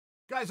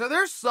Guys, are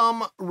there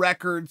some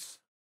records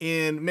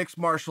in mixed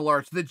martial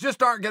arts that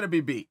just aren't going to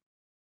be beat?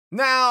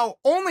 Now,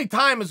 only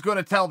time is going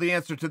to tell the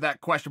answer to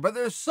that question, but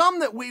there's some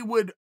that we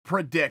would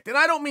predict. And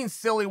I don't mean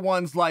silly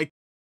ones like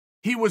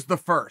he was the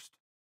first.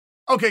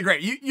 Okay,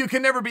 great. You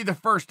can never be the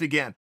first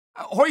again.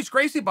 Royce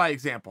Gracie, by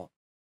example.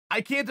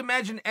 I can't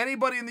imagine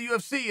anybody in the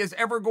UFC is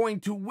ever going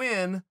to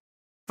win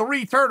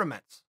 3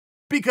 tournaments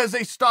because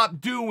they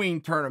stopped doing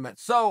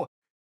tournaments. So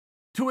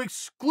to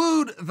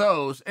exclude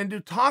those and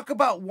to talk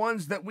about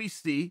ones that we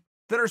see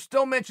that are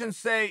still mentioned,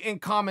 say, in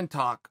Common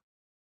Talk,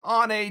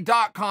 on a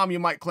 .com you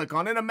might click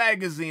on, in a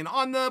magazine,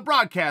 on the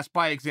broadcast,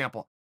 by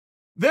example.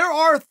 There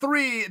are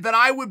 3 that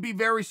I would be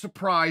very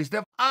surprised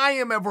if I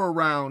am ever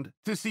around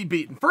to see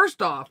beaten.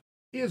 First off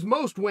is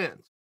most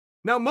wins.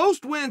 Now,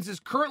 most wins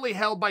is currently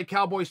held by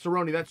Cowboy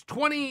Cerrone. That's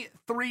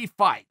 23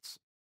 fights.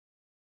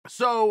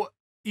 So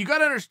you got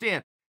to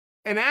understand,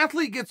 an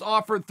athlete gets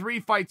offered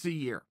 3 fights a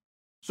year.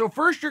 So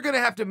first you're going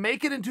to have to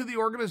make it into the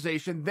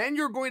organization. Then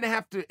you're going to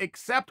have to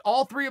accept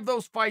all 3 of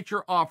those fights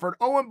you're offered.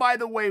 Oh, and by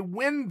the way,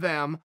 win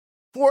them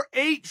for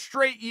 8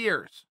 straight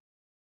years.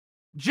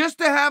 Just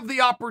to have the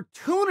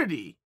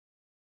opportunity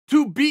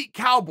to beat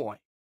Cowboy.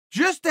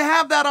 Just to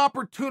have that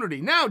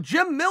opportunity. Now,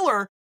 Jim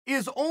Miller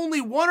is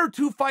only 1 or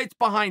 2 fights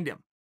behind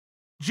him.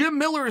 Jim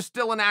Miller is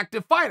still an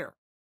active fighter.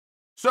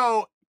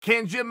 So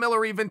can Jim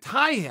Miller even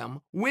tie him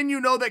when you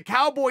know that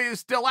Cowboy is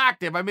still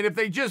active? I mean, if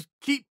they just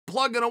keep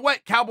plugging away,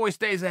 Cowboy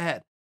stays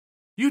ahead.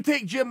 You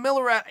take Jim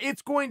Miller out,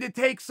 it's going to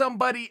take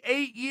somebody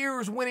 8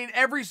 years winning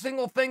every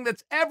single thing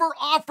that's ever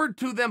offered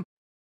to them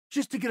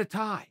just to get a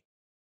tie.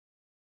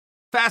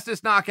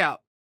 Fastest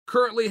knockout,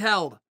 currently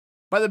held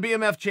by the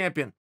BMF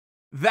champion.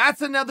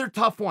 That's another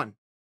tough one.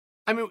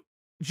 I mean,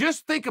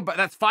 just think about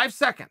that's 5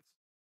 seconds.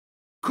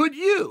 Could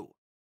you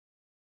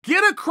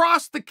get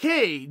across the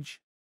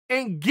cage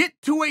and get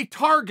to a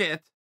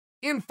target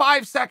in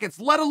 5 seconds,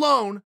 let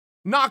alone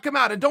knock him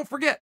out? And don't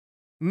forget,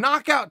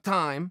 knockout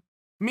time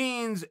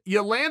means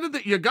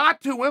you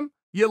got to him,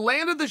 you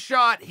landed the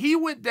shot, he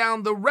went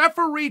down, the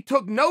referee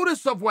took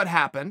notice of what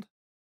happened,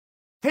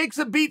 takes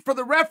a beat for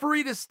the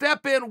referee to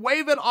step in,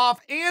 wave it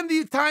off, and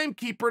the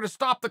timekeeper to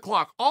stop the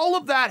clock. All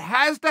of that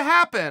has to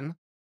happen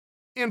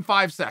in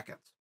 5 seconds.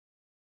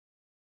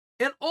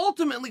 And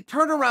ultimately,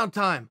 turnaround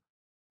time,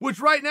 which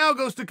right now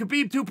goes to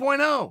Khabib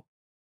 2.0.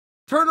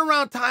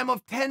 Turnaround time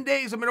of 10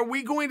 days. I mean, are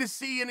we going to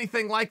see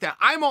anything like that?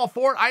 I'm all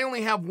for it. I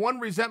only have one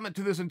resentment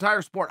to this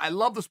entire sport. I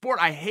love the sport.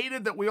 I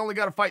hated that we only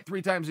got to fight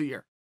 3 times a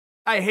year.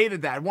 I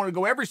hated that. I wanted to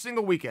go every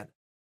single weekend.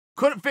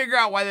 Couldn't figure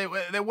out why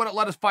they wouldn't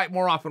let us fight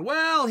more often.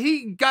 Well,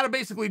 he got to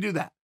basically do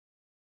that.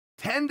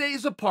 10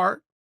 days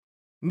apart.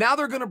 Now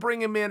they're going to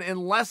bring him in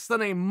less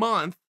than a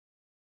month,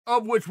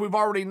 of which we've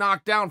already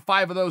knocked down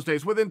 5 of those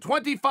days. Within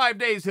 25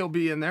 days, he'll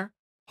be in there.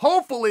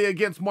 Hopefully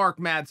against Mark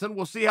Madsen.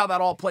 We'll see how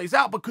that all plays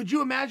out. But could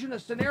you imagine a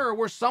scenario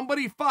where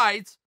somebody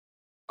fights,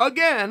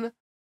 again,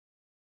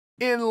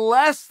 in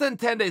less than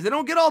 10 days? They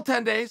don't get all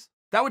 10 days.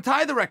 That would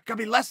tie the record. Got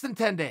to be less than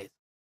 10 days.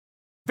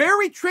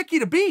 Very tricky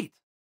to beat.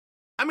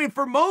 I mean,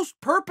 for most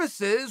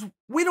purposes,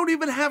 we don't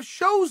even have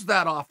shows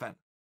that often.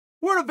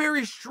 We're in a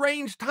very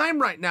strange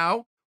time right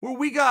now where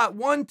we got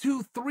 1,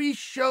 2, 3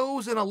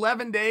 shows in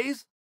 11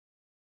 days.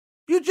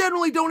 You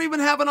generally don't even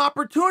have an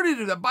opportunity to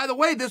do that. By the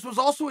way, this was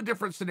also a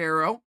different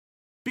scenario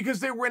because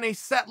they were in a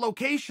set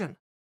location.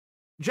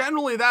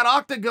 Generally, that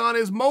octagon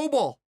is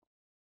mobile.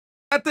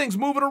 That thing's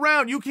moving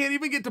around. You can't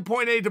even get to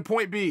point A to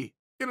point B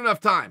in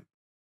enough time.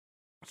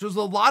 So there's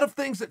a lot of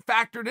things that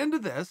factored into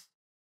this,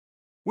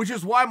 which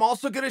is why I'm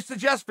also going to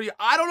suggest for you,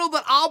 I don't know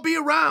that I'll be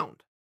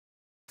around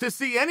to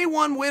see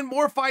anyone win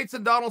more fights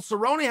than Donald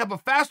Cerrone, have a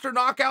faster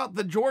knockout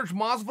than George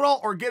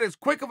Masvidal, or get as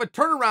quick of a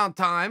turnaround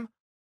time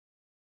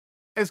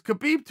as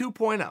Khabib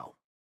 2.0.